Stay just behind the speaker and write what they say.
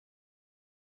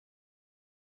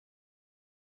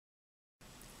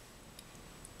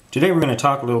Today we're going to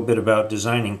talk a little bit about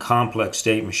designing complex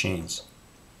state machines.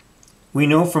 We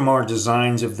know from our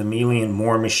designs of the Mealy and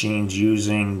Moore machines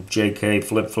using JK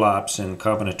flip-flops and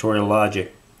combinatorial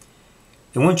logic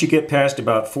that once you get past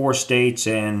about 4 states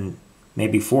and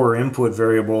maybe 4 input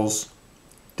variables,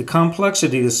 the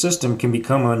complexity of the system can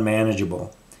become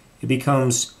unmanageable. It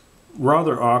becomes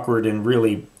rather awkward and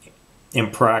really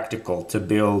impractical to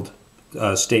build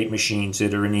state machines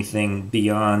that are anything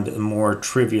beyond more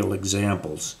trivial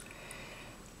examples.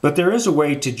 But there is a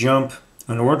way to jump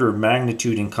an order of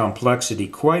magnitude in complexity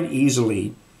quite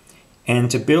easily and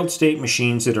to build state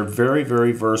machines that are very,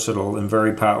 very versatile and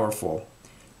very powerful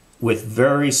with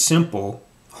very simple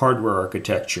hardware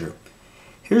architecture.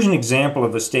 Here's an example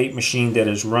of a state machine that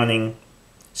is running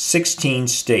 16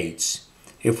 states.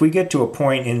 If we get to a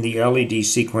point in the LED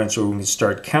sequence where we can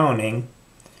start counting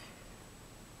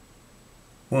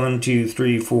 1, 2,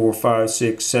 3, 4, 5,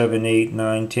 6, 7, 8,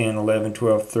 9, 10, 11,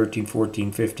 12, 13,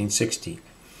 14, 15, 16.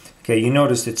 Okay, you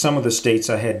notice that some of the states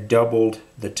I had doubled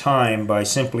the time by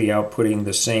simply outputting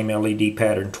the same LED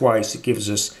pattern twice. It gives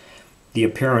us the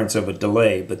appearance of a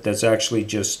delay, but that's actually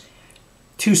just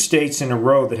 2 states in a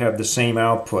row that have the same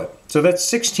output. So that's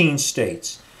 16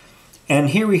 states.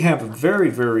 And here we have a very,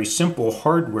 very simple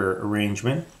hardware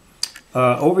arrangement.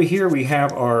 Over here we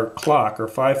have our clock, our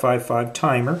 555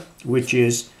 timer, which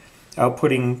is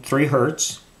outputting 3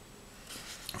 Hertz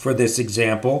for this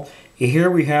example.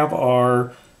 Here we have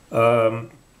our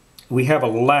we have a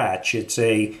latch. It's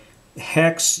a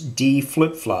hex D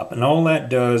flip-flop, and all that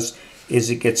does is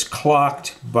it gets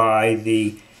clocked by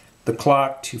the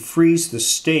clock to freeze the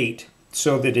state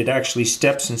so that it actually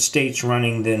steps in states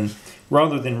running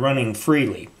rather than running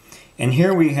freely. And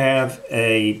here we have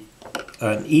an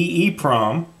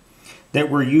EEPROM that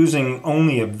we're using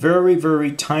only a very,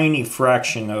 very tiny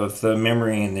fraction of the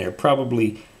memory in there,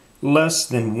 probably less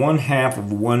than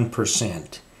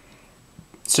 0.5%.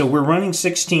 So we're running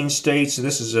 16 states.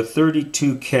 This is a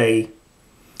 32K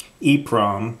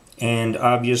EEPROM, and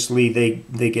obviously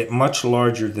they get much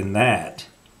larger than that.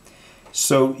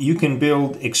 So you can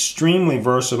build extremely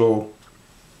versatile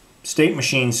state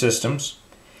machine systems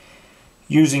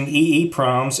using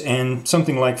EEPROMs, and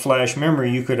something like flash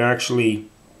memory. You could actually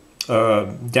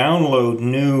download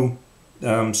new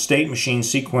state machine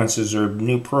sequences or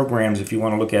new programs, if you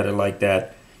want to look at it like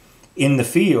that, in the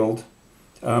field,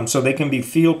 so they can be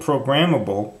field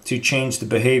programmable to change the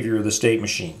behavior of the state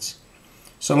machines.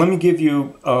 So let me give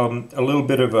you a little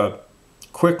bit of a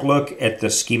quick look at the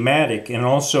schematic and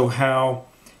also how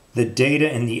the data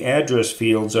and the address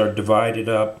fields are divided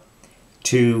up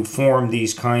to form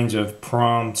these kinds of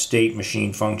PROM state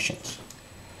machine functions.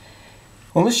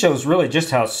 Well, this shows really just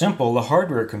how simple the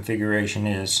hardware configuration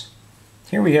is.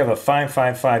 Here we have a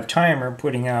 555 timer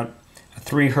putting out a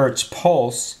 3 Hertz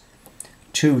pulse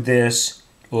to this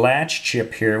latch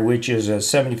chip here, which is a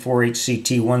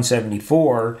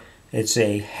 74HCT174. It's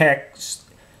a hex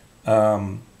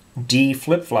D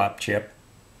flip-flop chip.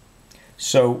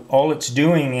 So all it's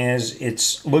doing is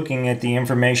it's looking at the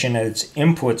information at its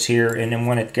inputs here, and then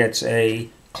when it gets a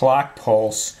clock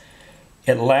pulse,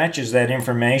 it latches that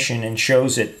information and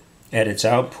shows it at its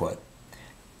output.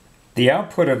 The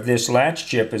output of this latch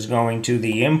chip is going to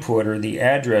the input or the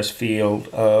address field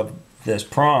of this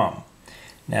PROM.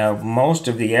 Now most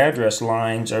of the address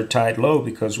lines are tied low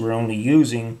because we're only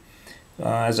using,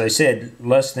 as I said,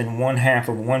 less than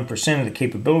 0.5% of the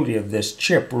capability of this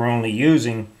chip. We're only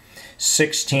using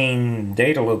 16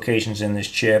 data locations in this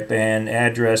chip, and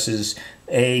address bits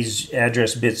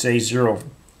A4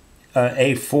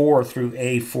 through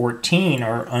A14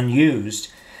 are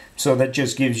unused. So that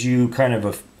just gives you kind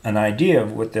of an idea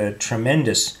of what the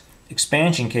tremendous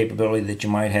expansion capability that you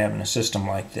might have in a system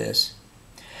like this.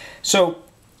 So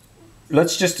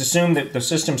let's just assume that the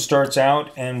system starts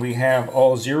out and we have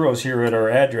all zeros here at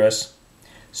our address.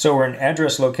 So we're in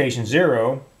address location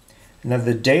 0. Now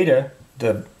the data,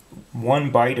 the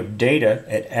 1 byte of data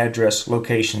at address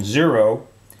location 0,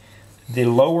 the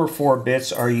lower 4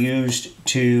 bits are used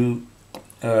to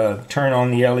turn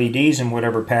on the LEDs in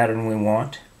whatever pattern we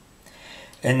want.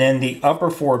 And then the upper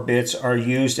 4 bits are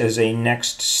used as a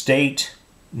next state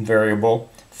variable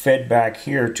fed back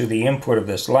here to the input of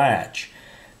this latch.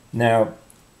 Now,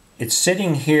 it's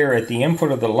sitting here at the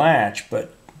input of the latch,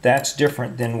 but that's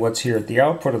different than what's here at the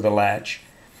output of the latch.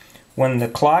 When the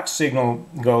clock signal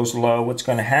goes low, what's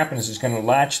going to happen is it's going to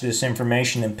latch this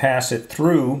information and pass it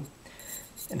through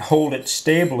and hold it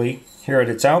stably here at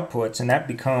its outputs, and that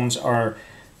becomes our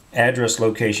address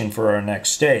location for our next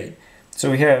state.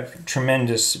 So we have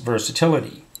tremendous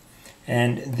versatility.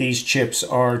 And these chips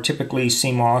are typically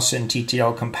CMOS and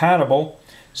TTL compatible,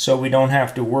 so we don't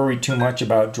have to worry too much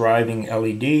about driving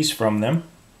LEDs from them.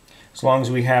 As long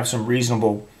as we have some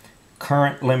reasonable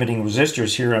current limiting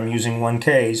resistors here, I'm using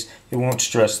 1Ks, it won't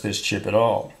stress this chip at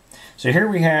all. So here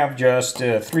we have just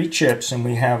 3 chips, and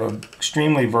we have an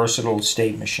extremely versatile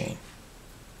state machine.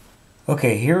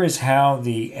 Okay, here is how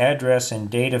the address and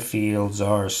data fields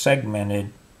are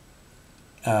segmented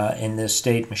in this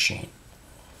state machine.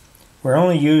 We're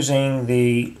only using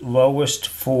the lowest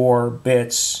 4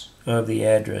 bits of the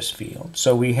address field,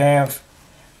 so we have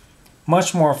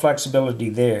much more flexibility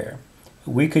there.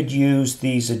 We could use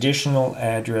these additional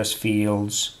address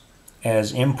fields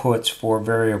as inputs for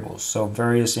variables, so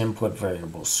various input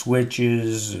variables,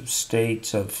 switches,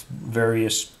 states of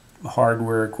various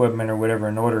hardware equipment or whatever,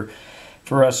 in order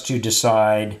for us to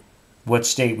decide what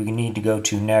state we need to go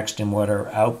to next and what our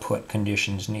output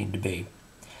conditions need to be.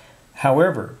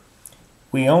 However,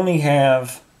 we only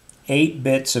have 8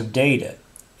 bits of data,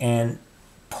 and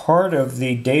part of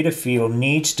the data field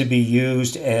needs to be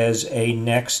used as a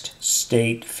next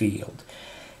state field.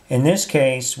 In this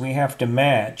case, we have to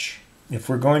match. If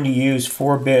we're going to use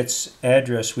 4 bits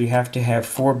address, we have to have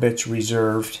 4 bits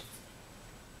reserved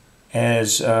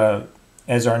as our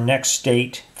next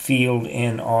state field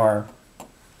in our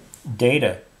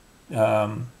data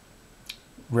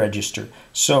register.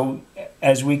 So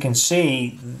as we can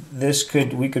see,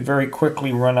 we could very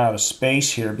quickly run out of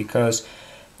space here, because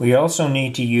we also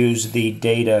need to use the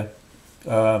data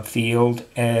field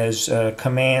as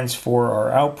commands for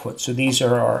our output. So these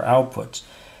are our outputs.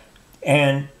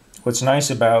 And what's nice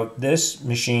about this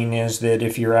machine is that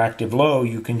if you're active low,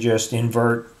 you can just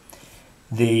invert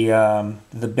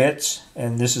the bits,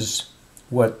 and this is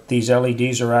what these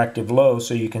LEDs are active low,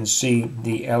 so you can see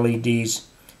the LEDs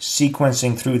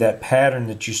sequencing through that pattern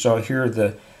that you saw here,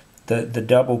 the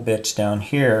double bits down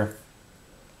here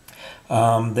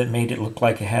that made it look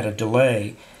like it had a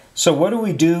delay. So what do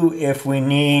we do if we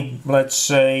need, let's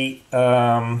say,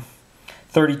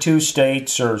 32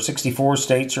 states or 64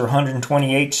 states or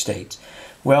 128 states?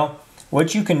 Well,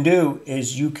 what you can do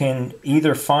is you can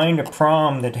either find a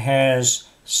PROM that has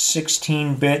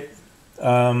 16-bit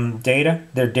data,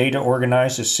 their data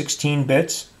organized as 16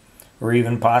 bits, or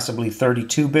even possibly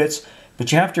 32 bits,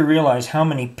 but you have to realize how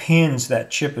many pins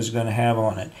that chip is going to have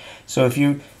on it. So if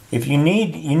you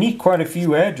need quite a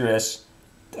few address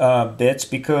bits,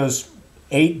 because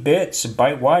 8 bits, a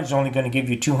byte wide is only going to give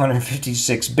you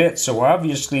 256 bits. So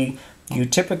obviously you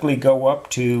typically go up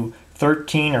to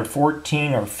 13 or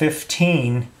 14 or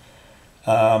 15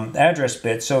 address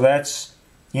bits. So that's,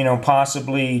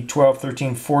 possibly 12,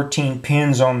 13, 14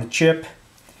 pins on the chip.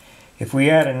 If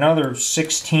we add another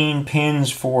 16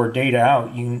 pins for data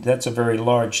out, that's a very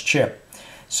large chip.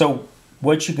 So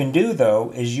what you can do,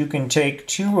 though, is you can take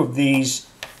 2 of these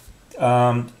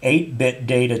 8-bit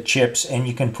data chips and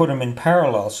you can put them in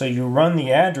parallel. So you run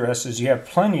the addresses, you have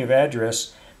plenty of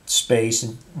address space.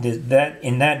 In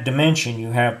that dimension,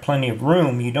 you have plenty of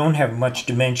room. You don't have much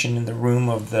dimension in the room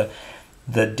of the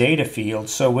data field.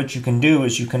 So what you can do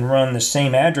is you can run the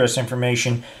same address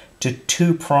information to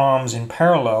 2 PROMs in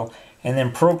parallel, and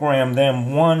then program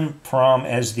them, one PROM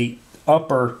as the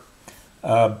upper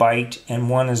byte and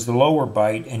one as the lower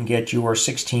byte, and get your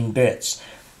 16 bits.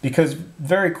 Because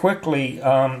very quickly,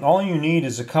 all you need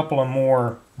is a couple of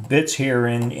more bits here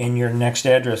in your next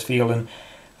address field, and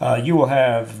you will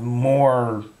have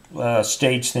more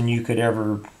states than you could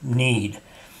ever need.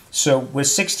 So with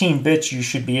 16 bits, you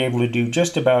should be able to do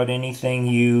just about anything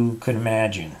you could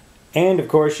imagine. And of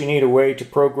course, you need a way to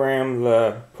program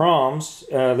the PROMs.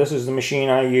 This is the machine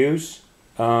I use.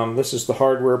 This is the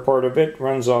hardware part of it.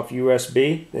 Runs off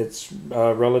USB. It's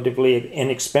relatively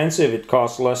inexpensive. It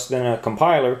costs less than a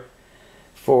compiler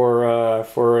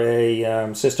for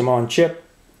a system on chip,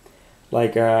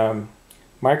 like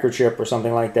microchip or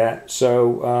something like that.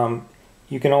 So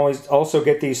you can always also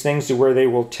get these things to where they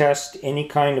will test any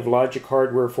kind of logic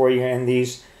hardware for you, and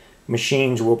these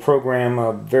machines will program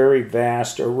a very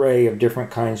vast array of different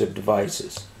kinds of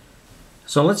devices.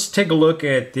 So let's take a look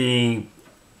at the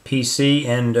PC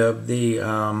end of the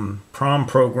PROM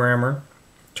programmer.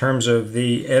 In terms of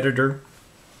the editor,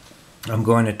 I'm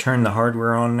going to turn the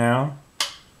hardware on now.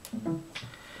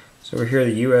 So we're here,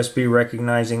 the USB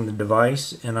recognizing the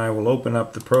device, and I will open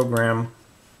up the program.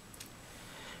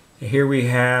 Here we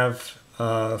have,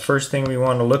 first thing we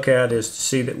want to look at is to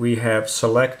see that we have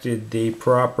selected the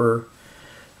proper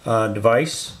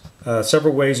device.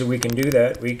 Several ways that we can do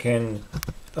that. We can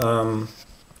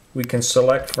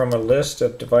select from a list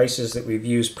of devices that we've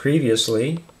used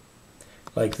previously,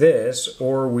 like this,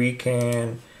 or we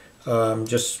can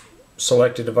just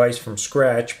select a device from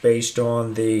scratch based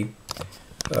on the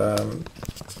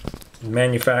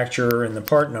manufacturer and the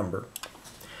part number.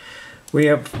 We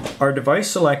have our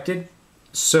device selected.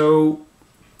 So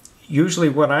usually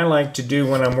what I like to do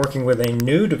when I'm working with a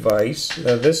new device,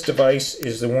 this device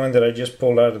is the one that I just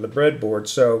pulled out of the breadboard.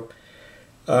 So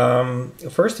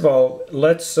first of all,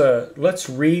 let's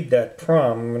read that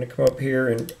PROM. I'm going to come up here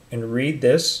and read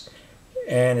this,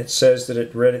 and it says that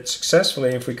it read it successfully.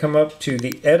 If we come up to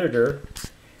the editor,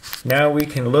 now we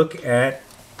can look at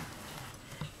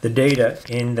the data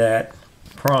in that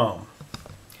PROM.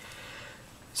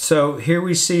 So here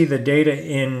we see the data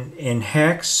in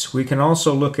hex. We can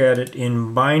also look at it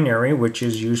in binary, which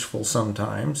is useful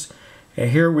sometimes. And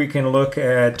here we can look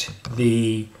at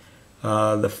the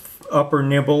upper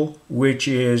nibble, which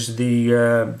is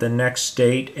the next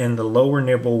state, and the lower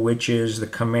nibble, which is the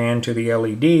command to the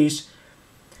LEDs,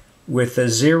 with the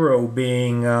 0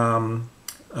 being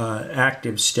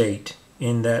active state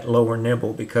in that lower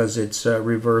nibble because it's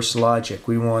reverse logic.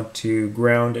 We want to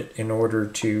ground it in order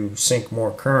to sink more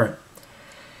current.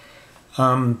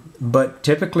 But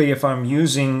typically if I'm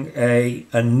using a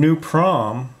new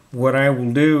PROM, what I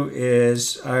will do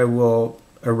is I will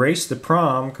erase the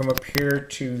PROM, come up here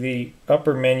to the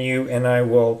upper menu, and I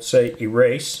will say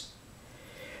erase.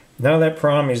 Now that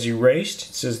PROM is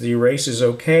erased. It says the erase is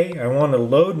okay. I want to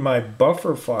load my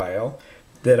buffer file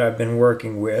that I've been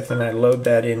working with, and I load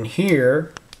that in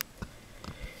here,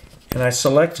 and I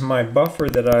select my buffer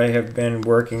that I have been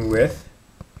working with.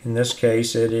 In this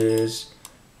case it is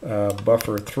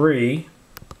buffer 3.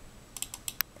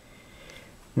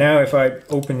 Now if I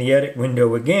open the edit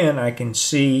window again, I can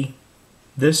see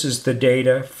this is the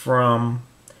data from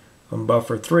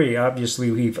buffer 3.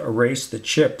 Obviously we've erased the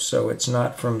chip, so it's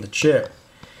not from the chip.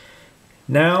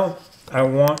 Now I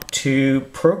want to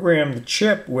program the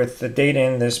chip with the data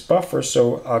in this buffer,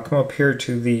 so I'll come up here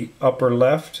to the upper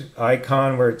left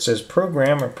icon where it says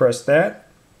program, and press that.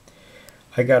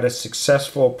 I got a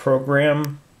successful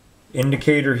program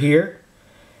indicator here,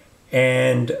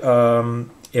 and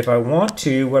if I want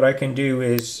to, what I can do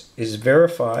is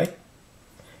verify.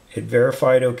 It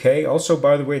verified okay. Also,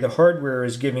 by the way, the hardware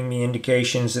is giving me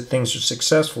indications that things are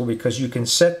successful because you can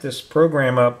set this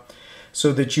program up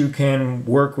so that you can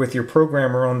work with your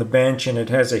programmer on the bench, and it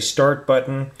has a start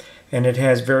button and it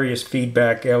has various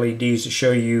feedback LEDs to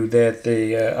show you that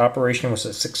the operation was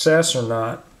a success or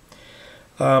not.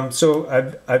 So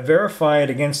I verify it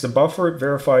against the buffer. It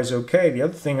verifies okay. The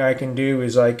other thing I can do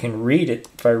is I can read it.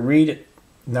 If I read it,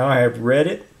 now I have read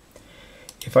it.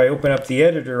 If I open up the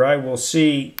editor, I will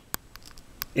see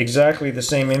exactly the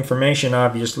same information,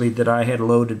 obviously, that I had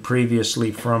loaded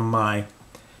previously from my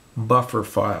buffer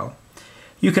file.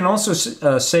 You can also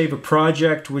save a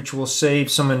project, which will save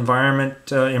some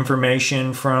environment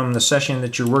information from the session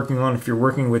that you're working on. If you're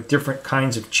working with different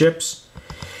kinds of chips,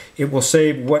 it will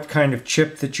save what kind of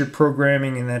chip that you're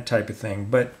programming and that type of thing.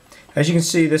 But as you can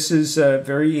see, this is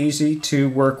very easy to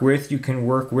work with. You can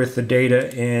work with the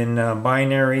data in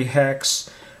binary, hex,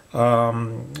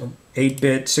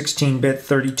 8-bit, 16-bit,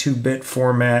 32-bit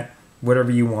format, whatever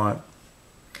you want.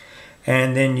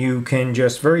 And then you can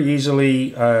just very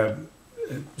easily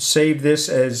save this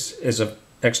as an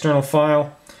external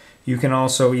file. You can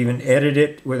also even edit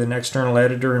it with an external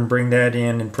editor and bring that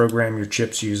in and program your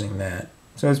chips using that.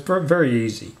 So it's very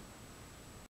easy.